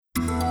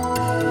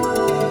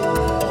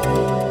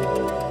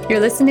You're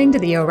listening to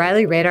the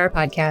O'Reilly Radar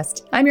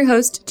Podcast. I'm your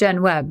host,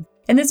 Jen Webb.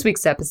 In this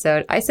week's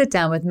episode, I sit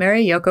down with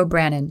Mary Yoko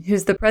Brannen,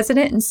 who's the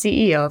president and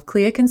CEO of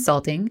CLIA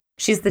Consulting.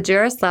 She's the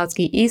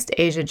Jaroslawski East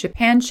Asia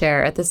Japan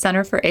Chair at the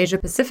Center for Asia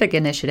Pacific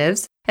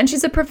Initiatives, and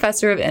she's a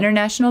professor of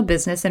international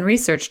business and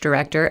research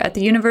director at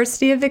the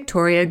University of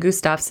Victoria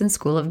Gustafsson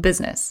School of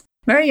Business.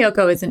 Mary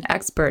Yoko is an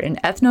expert in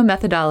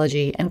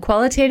ethnomethodology and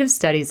qualitative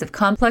studies of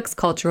complex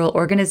cultural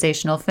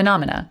organizational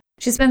phenomena.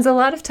 She spends a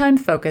lot of time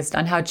focused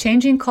on how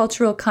changing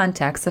cultural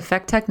contexts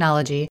affect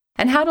technology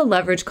and how to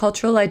leverage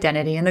cultural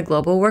identity in the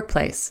global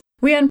workplace.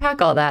 We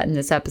unpack all that in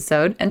this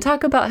episode and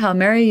talk about how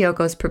Mary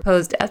Yoko's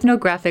proposed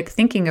ethnographic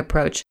thinking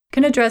approach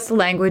can address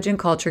language and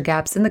culture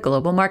gaps in the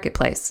global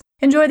marketplace.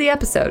 Enjoy the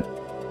episode.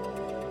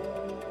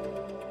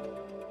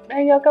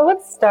 Mary Yoko,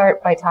 let's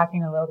start by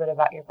talking a little bit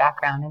about your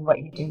background and what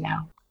you do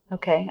now.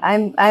 Okay,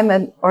 I'm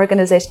an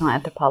organizational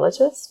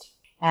anthropologist.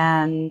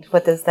 And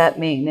what does that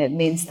mean? It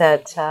means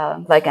that,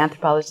 like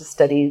anthropologists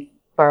study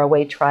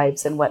faraway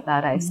tribes and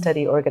whatnot, I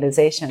study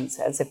organizations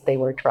as if they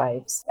were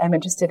tribes. I'm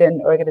interested in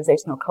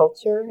organizational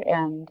culture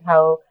and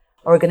how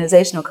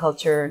organizational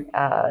culture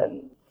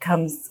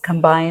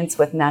combines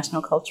with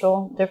national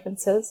cultural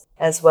differences,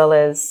 as well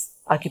as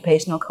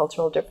occupational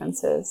cultural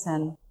differences,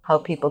 and how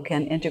people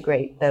can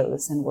integrate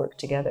those and work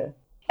together.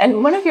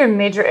 And one of your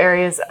major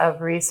areas of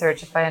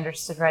research, if I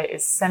understood right,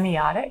 is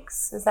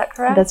semiotics. Is that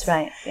correct? That's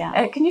right, yeah.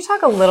 And can you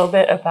talk a little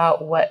bit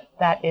about what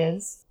that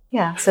is?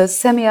 Yeah, so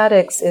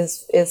semiotics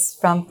is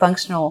from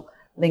functional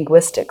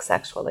linguistics,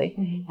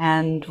 actually,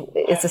 and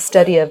it's a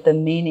study of the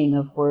meaning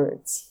of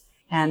words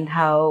and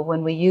how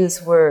when we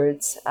use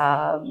words,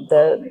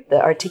 the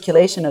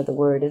articulation of the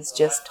word is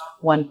just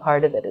one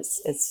part of it.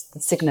 It's the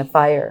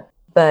signifier,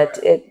 but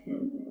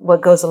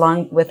what goes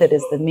along with it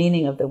is the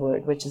meaning of the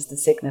word, which is the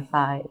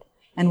signified.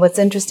 And what's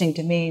interesting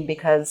to me,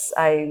 because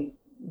my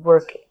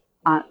work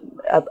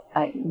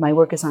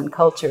is on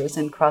cultures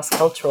and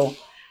cross-cultural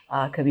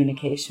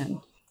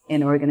communication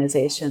in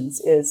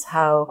organizations, is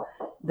how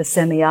the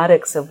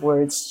semiotics of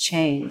words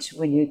change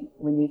when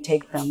you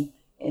take them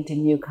into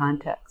new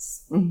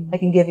contexts. I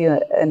can give you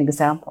an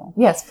example.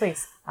 Yes,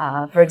 please.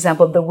 For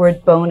example, the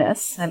word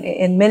bonus.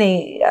 In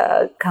many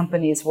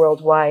companies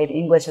worldwide,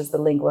 English is the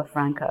lingua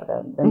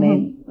franca, the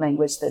main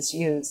language that's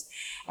used.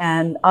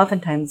 And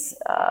oftentimes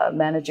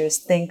managers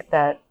think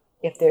that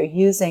if they're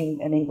using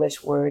an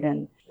English word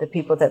and the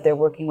people that they're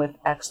working with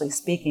actually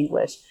speak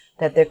English,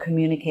 that they're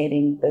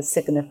communicating the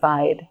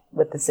signified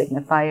with the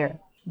signifier.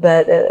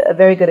 But a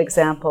very good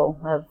example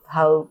of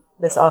how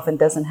this often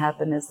doesn't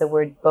happen is the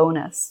word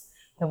bonus.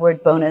 The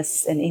word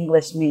bonus in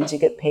English means you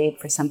get paid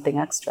for something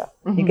extra.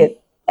 You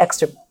get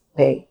extra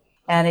pay.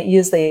 And it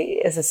usually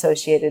is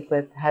associated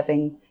with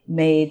having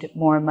made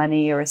more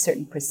money or a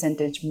certain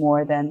percentage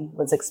more than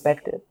was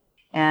expected.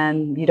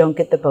 And you don't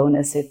get the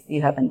bonus if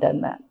you haven't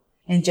done that.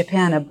 In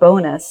Japan, a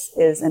bonus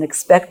is an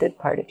expected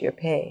part of your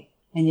pay.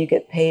 And you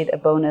get paid a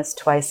bonus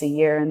twice a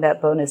year, and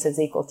that bonus is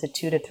equal to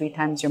 2 to 3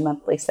 times your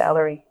monthly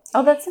salary.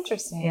 Oh, that's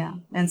interesting. Yeah.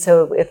 And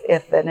so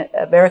if an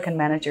American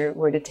manager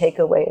were to take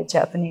away a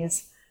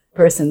Japanese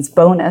person's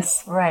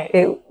bonus, right,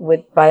 it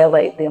would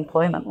violate the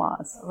employment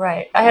laws.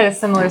 Right. I had a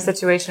similar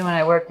situation when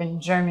I worked in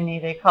Germany.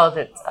 They called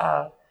it,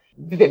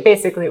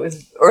 basically it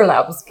was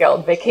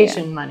Urlaubsgeld,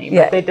 vacation money,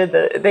 but they did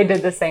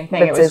the same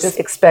thing. But it was just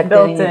expected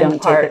and you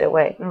don't part. take it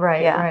away.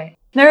 Right, yeah. Right.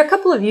 There are a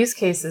couple of use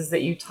cases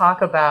that you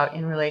talk about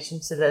in relation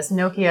to this.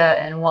 Nokia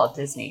and Walt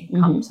Disney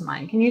come to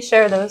mind. Can you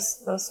share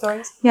those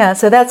stories? Yeah,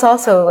 so that's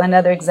also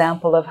another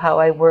example of how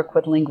I work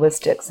with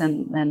linguistics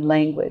and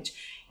language.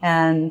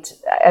 And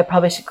I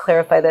probably should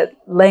clarify that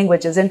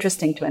language is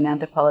interesting to an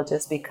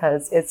anthropologist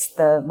because it's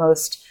the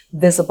most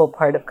visible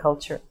part of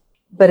culture.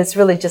 But it's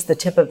really just the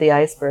tip of the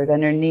iceberg.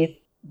 Underneath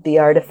the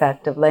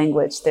artifact of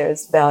language,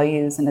 there's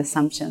values and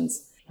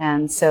assumptions.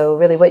 And so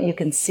really what you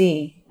can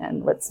see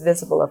and what's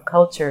visible of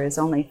culture is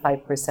only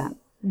 5%.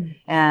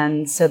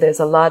 And so there's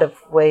a lot of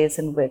ways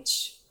in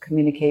which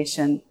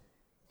communication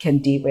can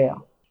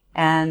derail.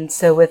 And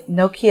so with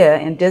Nokia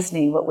and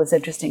Disney, what was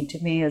interesting to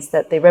me is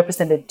that they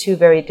represented 2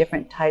 very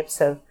different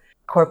types of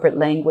corporate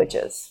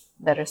languages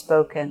that are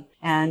spoken.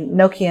 And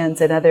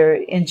Nokians and other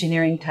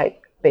engineering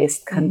type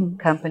based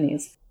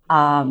companies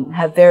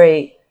have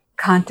very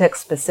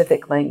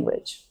context-specific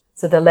language.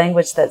 So the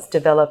language that's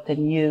developed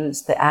and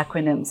used, the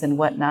acronyms and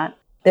whatnot,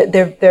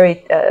 they're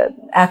very,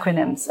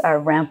 acronyms are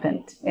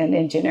rampant in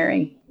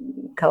engineering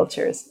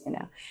cultures,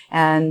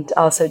 and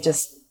also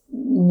just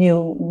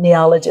new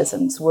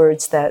neologisms,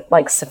 words that,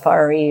 like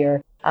safari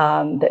or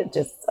that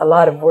just a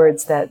lot of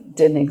words that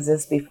didn't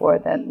exist before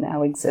that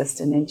now exist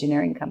in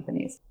engineering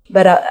companies.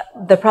 But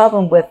the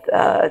problem with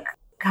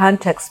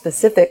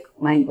context-specific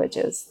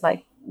languages,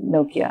 like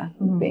Nokia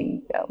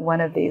being one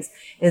of these,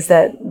 is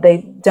that they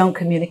don't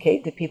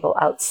communicate to people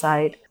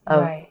outside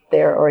of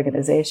their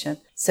organization.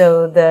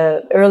 So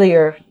the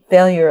earlier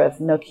failure of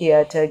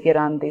Nokia to get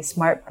on the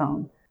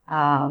smartphone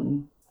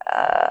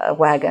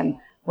wagon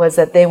was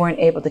that they weren't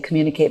able to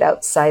communicate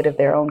outside of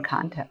their own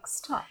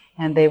context.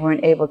 And they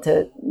weren't able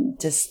to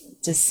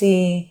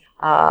see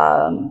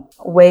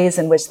ways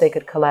in which they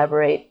could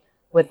collaborate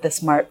with the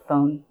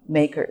smartphone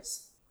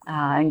makers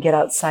and get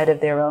outside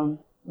of their own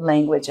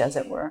language, as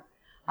it were.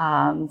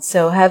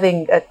 So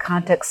having a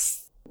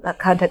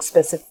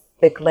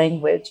context-specific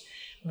language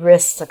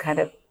risks a kind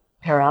of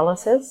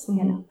paralysis,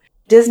 you know.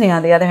 Disney,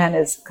 on the other hand,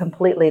 is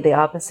completely the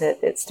opposite.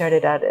 It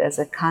started out as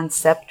a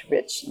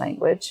concept-rich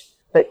language,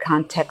 but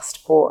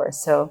context-poor.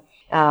 So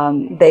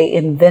they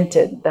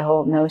invented the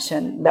whole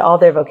notion. All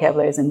their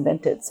vocabulary is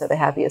invented. So the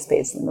happiest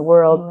place in the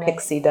world, right.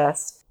 Pixie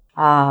dust.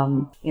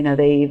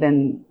 They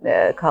even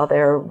call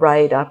their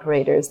ride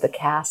operators the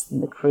cast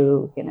and the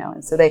crew,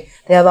 and so they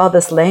have all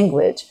this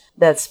language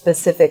that's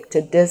specific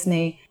to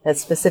Disney,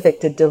 that's specific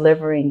to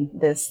delivering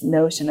this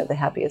notion of the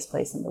happiest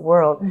place in the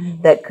world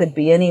that could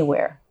be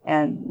anywhere,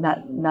 and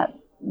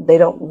they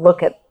don't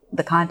look at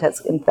the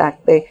context. In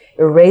fact, they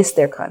erase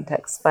their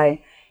context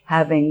by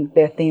having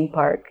their theme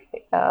park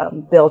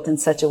built in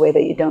such a way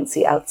that you don't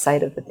see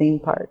outside of the theme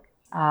park.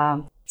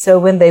 So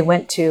when they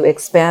went to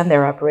expand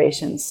their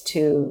operations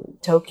to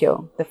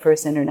Tokyo, the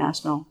first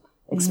international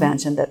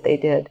expansion that they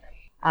did,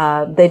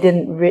 and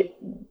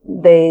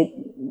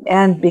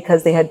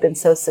because they had been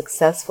so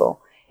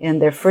successful in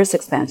their first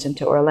expansion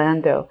to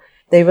Orlando,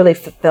 they really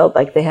felt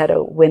like they had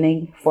a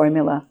winning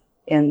formula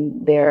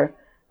in their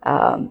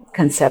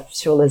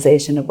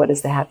conceptualization of what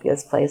is the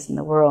happiest place in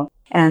the world.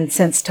 And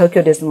since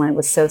Tokyo Disneyland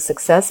was so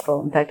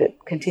successful, in fact,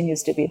 it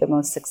continues to be the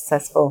most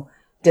successful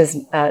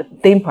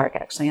theme park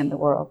actually in the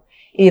world,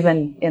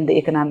 even in the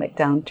economic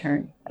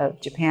downturn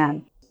of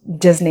Japan,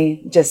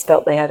 Disney just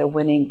felt they had a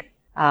winning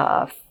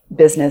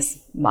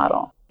business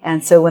model.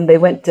 And so when they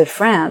went to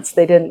France,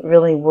 they didn't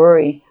really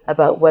worry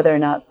about whether or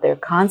not their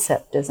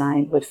concept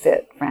design would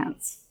fit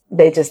France.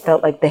 They just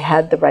felt like they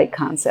had the right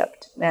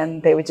concept.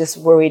 And they were just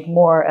worried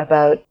more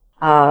about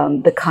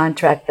the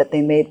contract that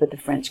they made with the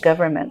French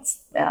government,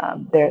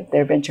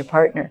 their venture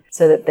partner,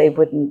 so that they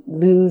wouldn't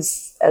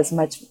lose as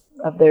much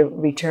of their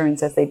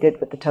returns as they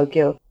did with the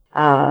Tokyo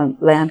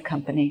land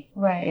company.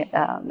 Right.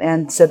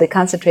 And so they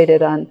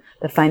concentrated on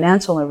the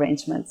financial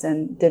arrangements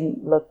and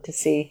didn't look to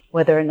see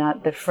whether or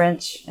not the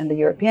French and the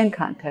European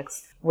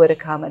context would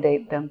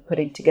accommodate them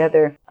putting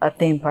together a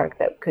theme park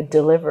that could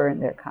deliver in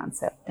their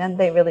concept. And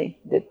they really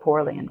did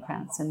poorly in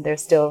France, and they're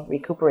still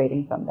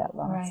recuperating from that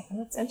loss. Right.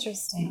 That's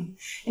interesting.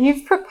 And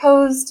you've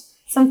proposed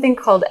something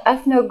called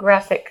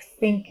ethnographic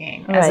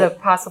thinking as a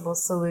possible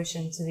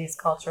solution to these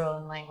cultural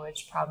and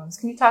language problems.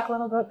 Can you talk a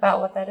little bit about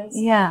what that is?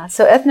 Yeah,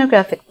 so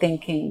ethnographic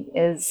thinking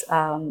is,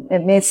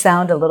 it may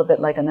sound a little bit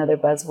like another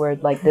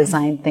buzzword like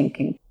design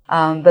thinking,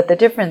 but the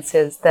difference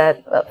is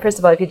that, first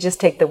of all, if you just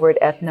take the word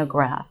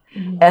ethnograph,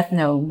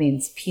 ethno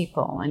means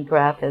people and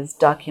graph is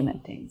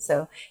documenting.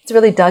 So it's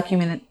really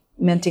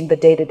documenting the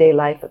day-to-day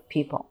life of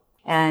people.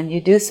 And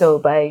you do so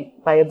by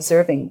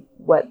observing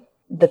what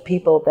the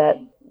people that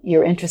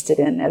you're interested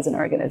in as an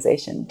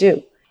organization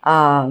do.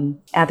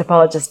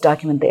 Anthropologists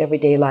document the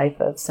everyday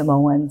life of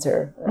Samoans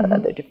or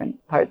other different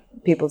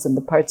peoples in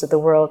the parts of the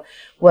world.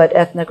 What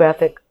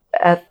ethnographic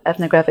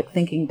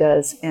thinking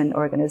does in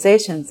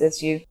organizations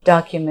is you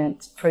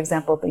document, for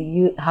example,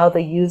 how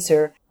the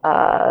user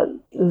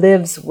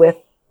lives with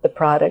the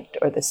product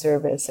or the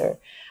service or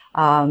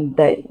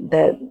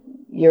that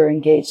you're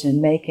engaged in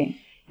making.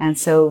 And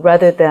so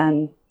rather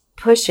than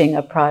pushing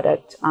a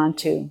product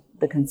onto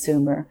the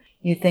consumer,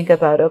 you think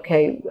about,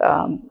 okay,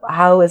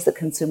 how is the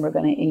consumer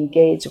going to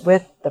engage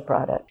with the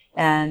product?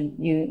 And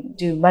you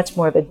do much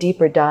more of a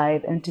deeper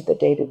dive into the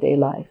day-to-day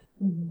life.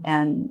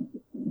 And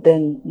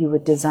then you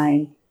would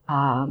design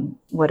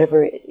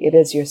whatever it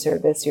is your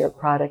service, your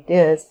product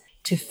is,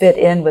 to fit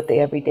in with the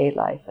everyday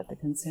life of the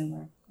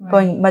consumer,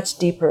 going much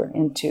deeper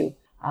into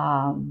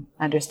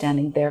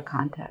understanding their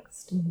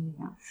context.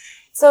 Yeah.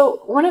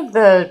 So one of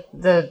a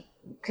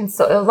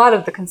lot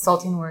of the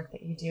consulting work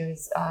that you do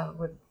is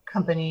with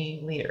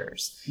company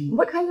leaders.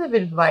 What kinds of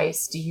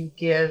advice do you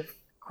give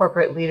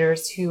corporate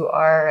leaders who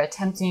are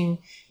attempting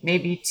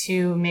maybe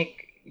to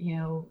make,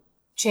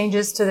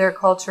 changes to their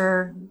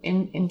culture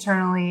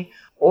internally,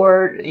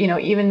 or,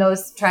 even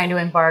those trying to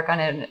embark on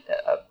a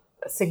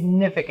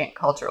significant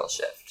cultural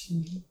shift?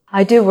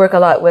 I do work a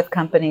lot with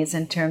companies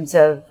in terms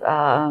of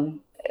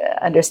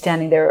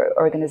understanding their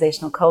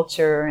organizational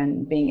culture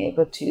and being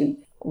able to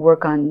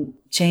work on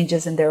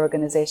changes in their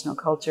organizational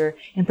culture.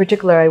 In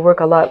particular, I work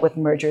a lot with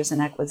mergers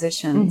and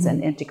acquisitions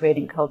and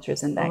integrating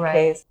cultures in that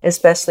case,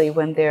 especially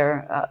when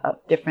they're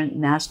different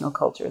national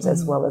cultures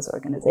as well as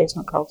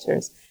organizational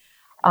cultures.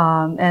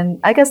 And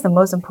I guess the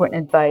most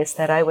important advice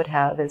that I would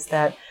have is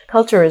that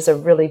culture is a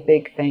really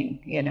big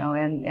thing,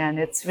 and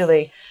it's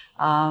really,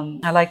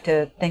 I like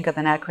to think of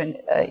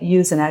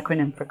use an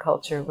acronym for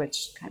culture,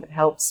 which kind of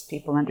helps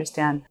people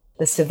understand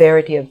the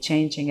severity of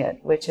changing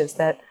it, which is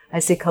that I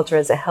see culture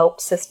as a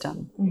help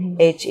system,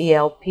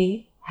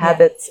 HELP,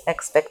 habits,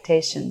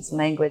 expectations,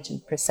 language,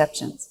 and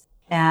perceptions.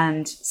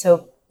 And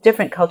so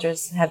different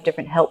cultures have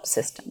different help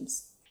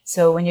systems.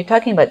 So when you're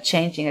talking about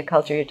changing a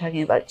culture, you're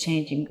talking about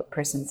changing a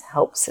person's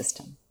help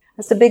system.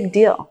 That's a big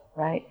deal,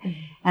 right?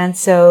 And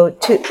so,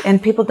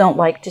 and people don't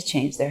like to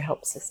change their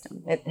help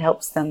system. It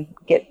helps them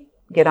get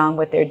on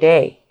with their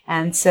day.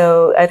 And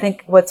so I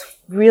think what's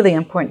really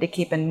important to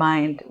keep in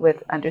mind with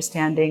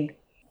understanding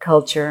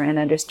culture and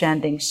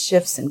understanding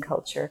shifts in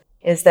culture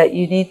is that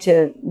you need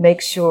to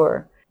make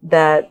sure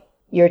that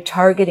you're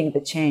targeting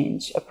the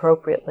change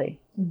appropriately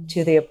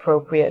to the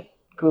appropriate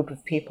group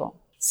of people.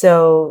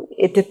 So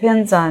it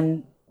depends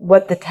on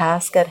what the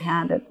task at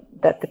hand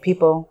that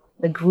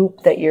the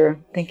group that you're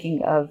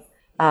thinking of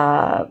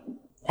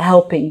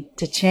helping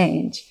to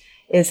change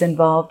is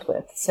involved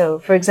with. So,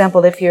 for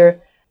example, if you're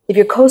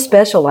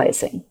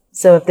co-specializing,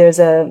 so if there's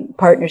a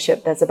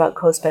partnership that's about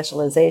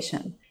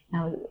co-specialization,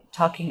 I was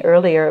talking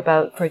earlier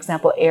about, for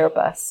example,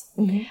 Airbus.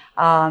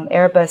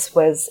 Airbus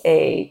was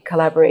a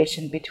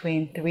collaboration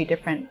between 3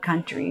 different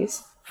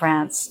countries,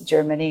 France,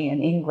 Germany,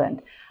 and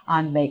England,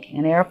 on making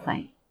an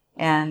airplane.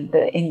 And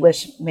the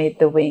English made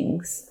the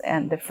wings,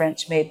 and the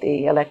French made the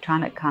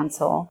electronic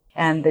console,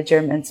 and the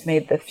Germans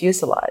made the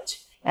fuselage.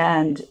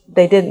 And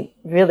they didn't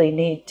really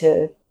need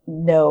to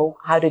know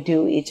how to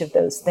do each of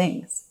those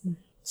things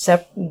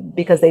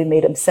because they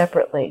made them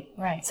separately.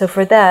 Right. So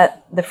for that,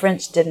 the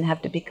French didn't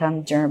have to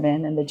become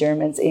German and the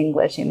Germans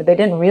English. They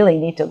didn't really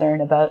need to learn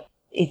about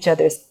each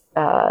other's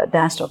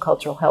national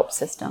cultural help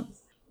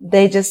systems.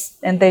 They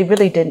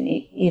really didn't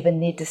even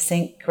need to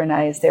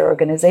synchronize their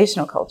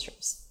organizational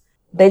cultures.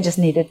 They just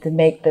needed to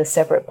make the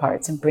separate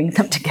parts and bring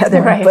them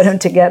together and put them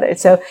together.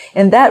 So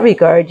in that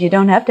regard, you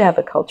don't have to have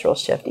a cultural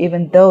shift,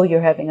 even though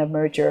you're having a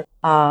merger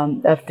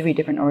of 3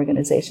 different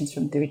organizations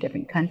from 3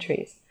 different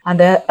countries. On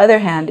the other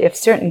hand, if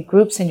certain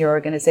groups in your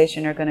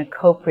organization are going to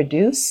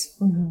co-produce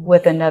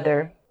with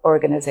another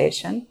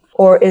organization,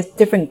 or if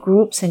different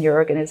groups in your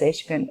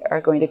organization are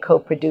going to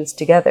co-produce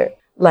together,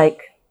 like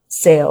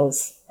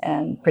sales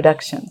and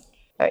production,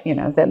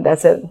 then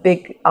that's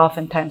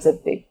oftentimes a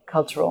big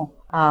cultural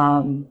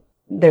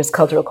there's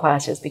cultural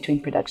clashes between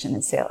production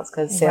and sales,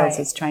 because sales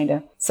is trying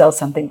to sell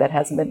something that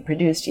hasn't been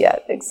produced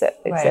yet, et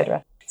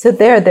cetera. So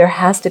there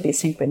has to be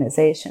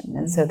synchronization.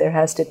 And so there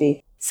has to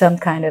be some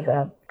kind of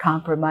a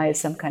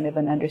compromise, some kind of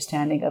an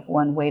understanding of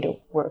one way to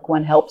work,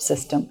 one help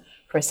system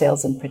for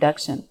sales and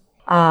production.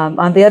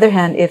 On the other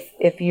hand,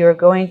 if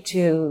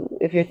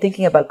you're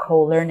thinking about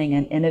co-learning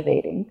and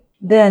innovating,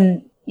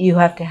 then you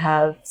have to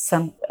have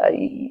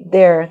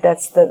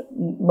that's the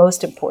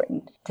most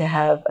important, to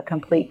have a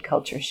complete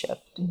culture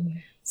shift.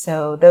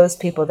 So those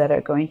people that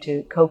are going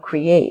to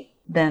co-create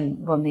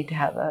then will need to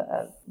have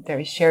a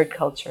very shared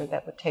culture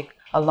that would take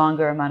a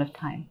longer amount of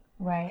time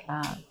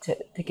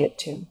to get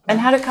to. And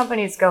how do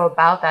companies go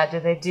about that? Do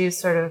they do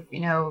sort of,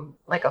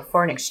 like a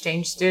foreign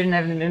exchange student?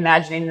 I've been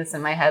imagining this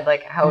in my head,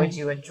 like how would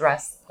you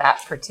address that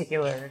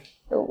particular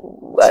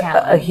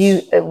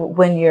challenge?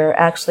 When you're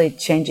actually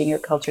changing your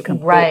culture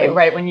completely.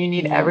 Right. When you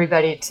need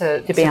everybody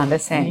to be on the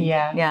same.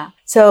 Yeah.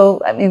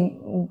 So,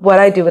 what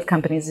I do with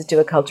companies is do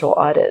a cultural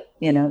audit,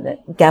 the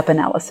gap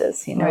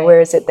analysis, where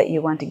is it that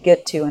you want to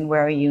get to and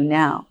where are you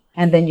now?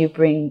 And then you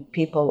bring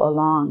people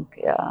along.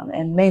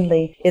 And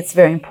mainly, it's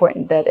very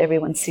important that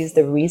everyone sees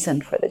the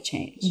reason for the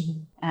change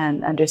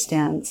and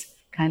understands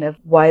kind of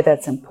why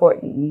that's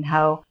important and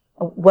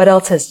what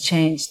else has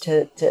changed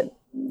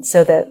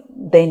so that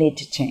they need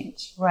to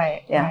change.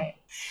 Right.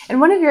 And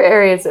one of your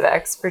areas of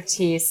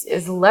expertise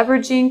is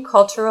leveraging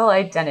cultural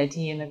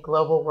identity in a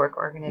global work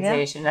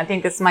organization. I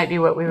think this might be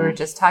what we were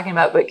just talking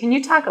about, but can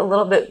you talk a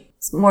little bit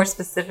more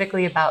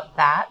specifically about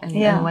that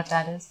and what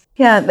that is?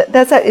 Yeah,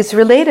 it's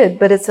related,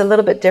 but it's a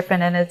little bit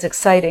different, and it's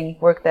exciting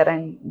work that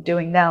I'm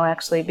doing now,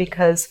 actually,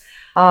 because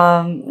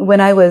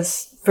when I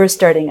was first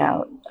starting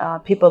out,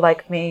 people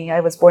like me,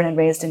 I was born and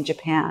raised in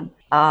Japan.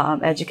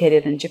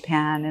 Educated in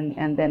Japan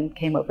and then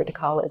came over to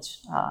college.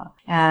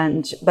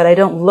 But I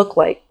don't look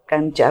like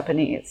I'm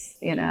Japanese.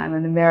 I'm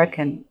an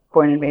American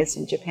born and raised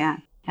in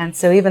Japan. And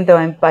so even though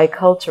I'm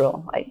bicultural,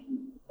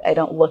 I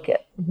don't look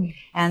it.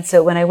 And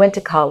so when I went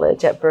to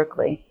college at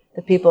Berkeley,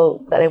 the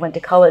people that I went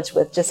to college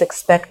with just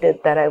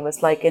expected that I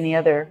was like any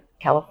other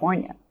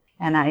Californian.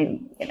 And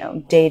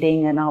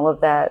dating and all of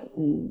that,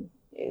 and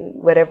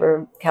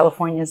whatever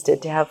Californians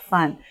did to have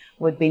fun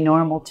would be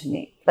normal to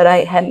me. But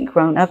I hadn't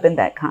grown up in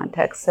that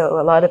context, so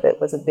a lot of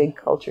it was a big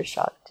culture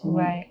shock to me.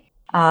 Right.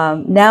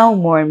 Now,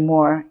 more and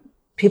more,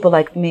 people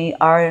like me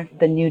are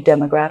the new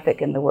demographic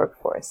in the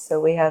workforce.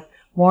 So we have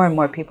more and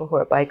more people who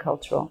are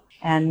bicultural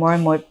and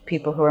more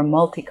people who are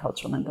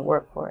multicultural in the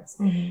workforce.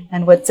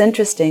 And what's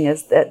interesting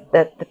is that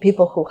the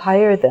people who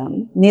hire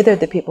them, neither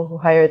the people who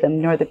hire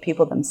them nor the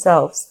people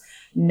themselves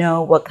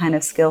know what kind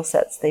of skill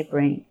sets they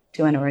bring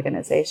to an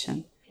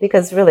organization.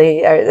 Because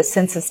really, the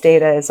census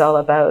data is all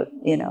about,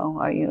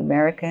 are you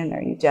American?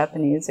 Are you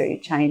Japanese? Are you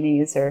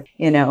Chinese? Or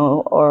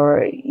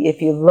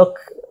if you look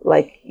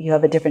like you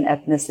have a different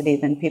ethnicity,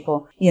 then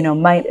people,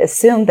 might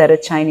assume that a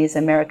Chinese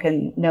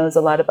American knows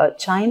a lot about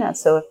China.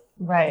 So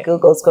if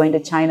Google's going to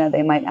China,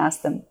 they might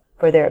ask them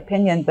for their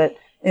opinion, but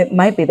it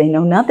might be they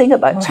know nothing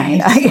about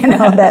China,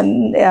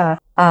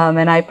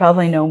 and I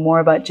probably know more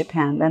about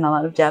Japan than a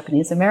lot of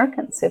Japanese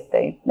Americans if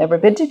they've never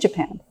been to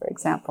Japan, for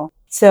example.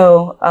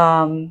 So,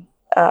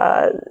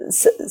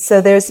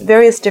 so there's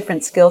various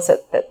different skill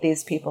sets that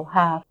these people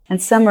have.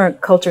 And some are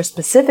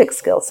culture-specific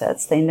skill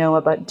sets. They know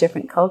about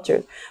different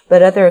cultures,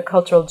 but other are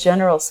cultural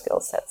general skill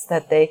sets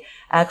that they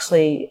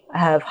actually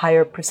have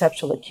higher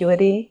perceptual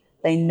acuity.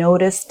 They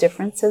notice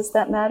differences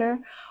that matter,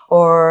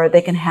 or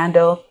they can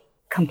handle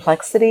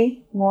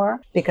complexity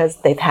more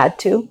because they've had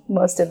to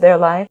most of their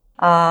life.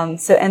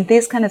 And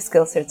these kind of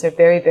skill sets are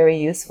very, very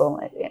useful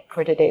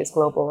for today's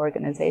global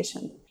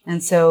organization.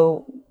 And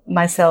so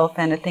myself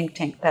and a think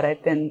tank that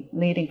I've been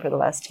leading for the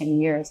last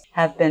 10 years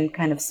have been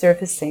kind of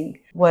surfacing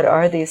what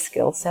are these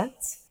skill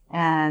sets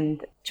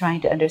and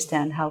trying to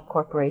understand how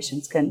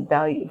corporations can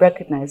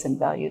recognize and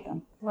value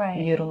them, right,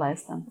 and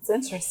utilize them. It's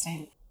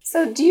interesting.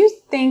 So do you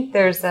think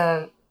there's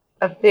a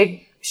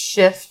big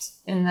shift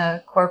in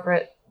the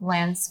corporate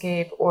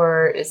landscape,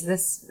 or is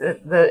this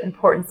the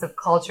importance of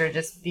culture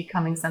just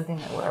becoming something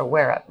that we're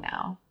aware of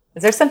now?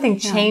 Is there something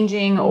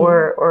changing,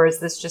 or is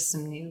this just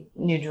some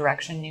new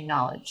direction, new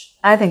knowledge?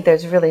 I think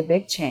there's really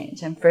big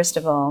change. And first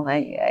of all,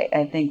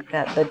 I think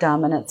that the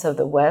dominance of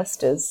the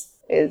West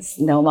is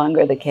no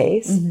longer the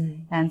case.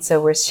 Mm-hmm. And so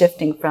we're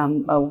shifting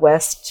from a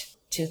West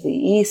to the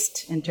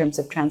East in terms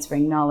of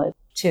transferring knowledge,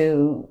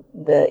 to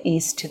the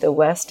East to the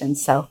West and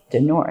South to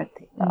North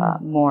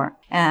more.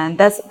 And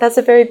that's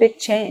a very big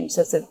change.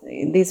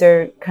 These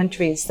are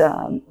countries,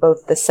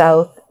 both the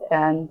South,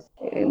 and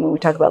when we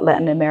talk about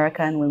Latin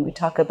America and when we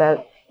talk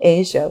about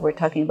Asia, we're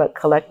talking about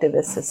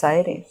collectivist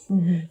societies.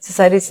 Mm-hmm.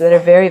 Societies that are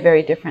very,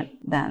 very different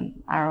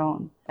than our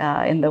own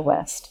in the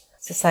West.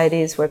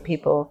 Societies where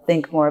people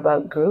think more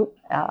about group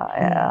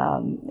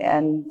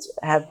and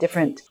have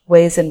different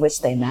ways in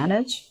which they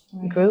manage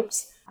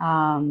groups.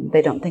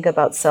 They don't think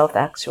about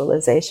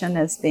self-actualization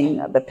as being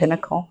the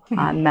pinnacle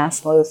on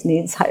Maslow's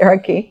needs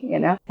hierarchy,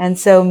 And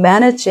so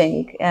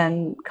managing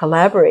and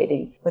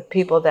collaborating with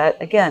people that,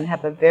 again,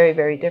 have a very,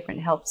 very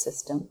different health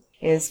system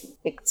is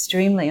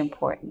extremely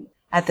important.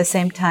 At the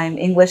same time,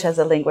 English as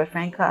a lingua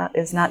franca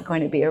is not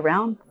going to be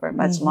around for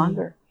much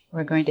longer.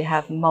 We're going to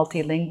have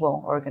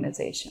multilingual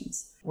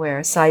organizations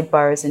where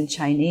sidebars in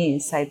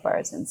Chinese,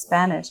 sidebars in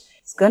Spanish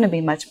is going to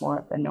be much more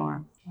of the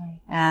norm. Right.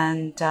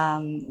 And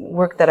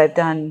work that I've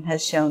done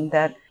has shown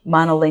that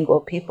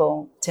monolingual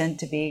people tend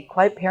to be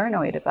quite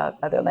paranoid about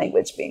other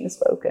language being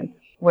spoken,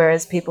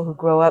 whereas people who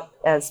grow up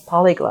as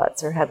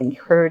polyglots or having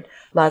heard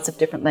lots of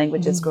different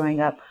languages growing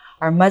up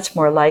are much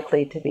more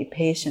likely to be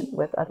patient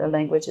with other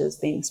languages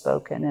being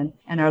spoken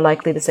and are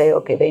likely to say,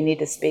 okay, they need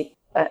to speak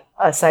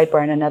a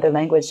sidebar in another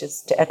language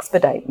just to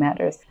expedite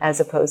matters, as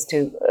opposed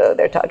to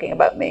they're talking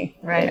about me,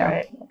 right,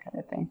 right, that kind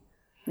of thing.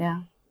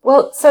 Yeah.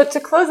 Well, so to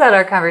close out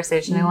our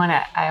conversation, I want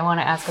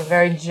to ask a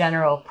very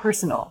general,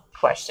 personal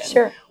question.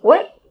 Sure.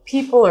 What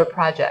people or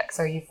projects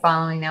are you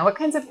following now? What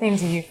kinds of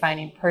things are you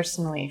finding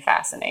personally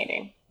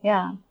fascinating?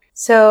 Yeah.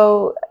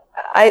 So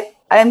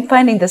I'm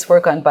finding this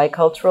work on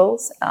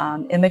biculturals,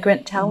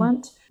 immigrant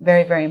talent,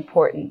 very, very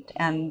important,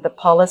 and the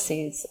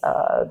policies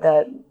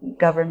that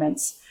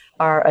governments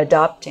are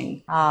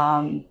adopting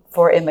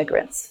for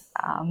immigrants.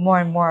 More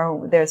and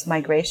more, there's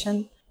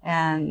migration.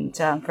 And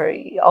for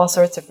all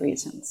sorts of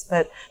reasons.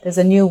 But there's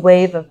a new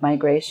wave of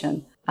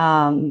migration.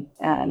 And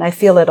I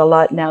feel it a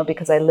lot now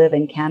because I live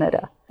in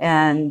Canada.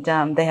 And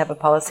they have a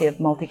policy of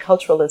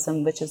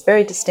multiculturalism, which is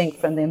very distinct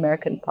from the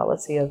American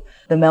policy of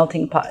the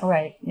melting pot.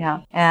 Right.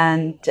 Yeah.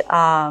 And,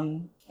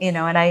 and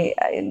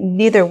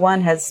neither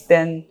one has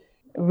been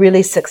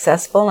really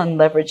successful in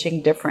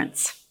leveraging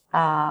difference,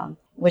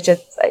 which is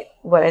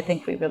what I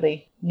think we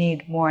really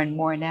need more and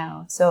more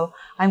now. So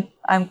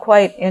I'm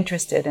quite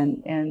interested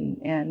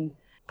in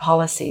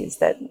policies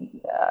that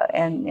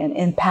and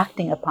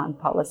impacting upon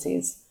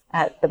policies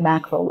at the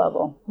macro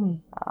level.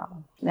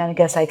 And I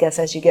guess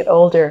as you get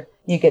older,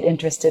 you get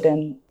interested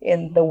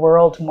in the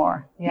world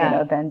more,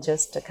 than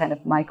just a kind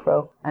of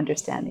micro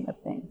understanding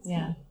of things.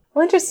 Yeah.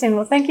 Well, interesting.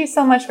 Well, thank you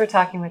so much for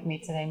talking with me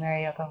today,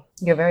 Mary Yoko.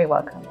 You're very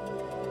welcome.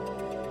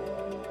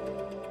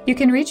 You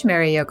can reach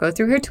Mary Yoko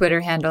through her Twitter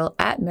handle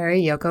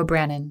 @Mary Yoko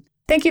Brannen.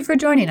 Thank you for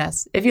joining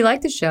us. If you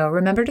like the show,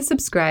 remember to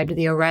subscribe to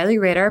the O'Reilly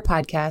Radar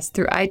podcast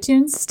through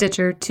iTunes,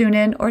 Stitcher,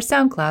 TuneIn, or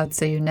SoundCloud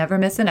so you never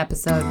miss an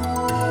episode.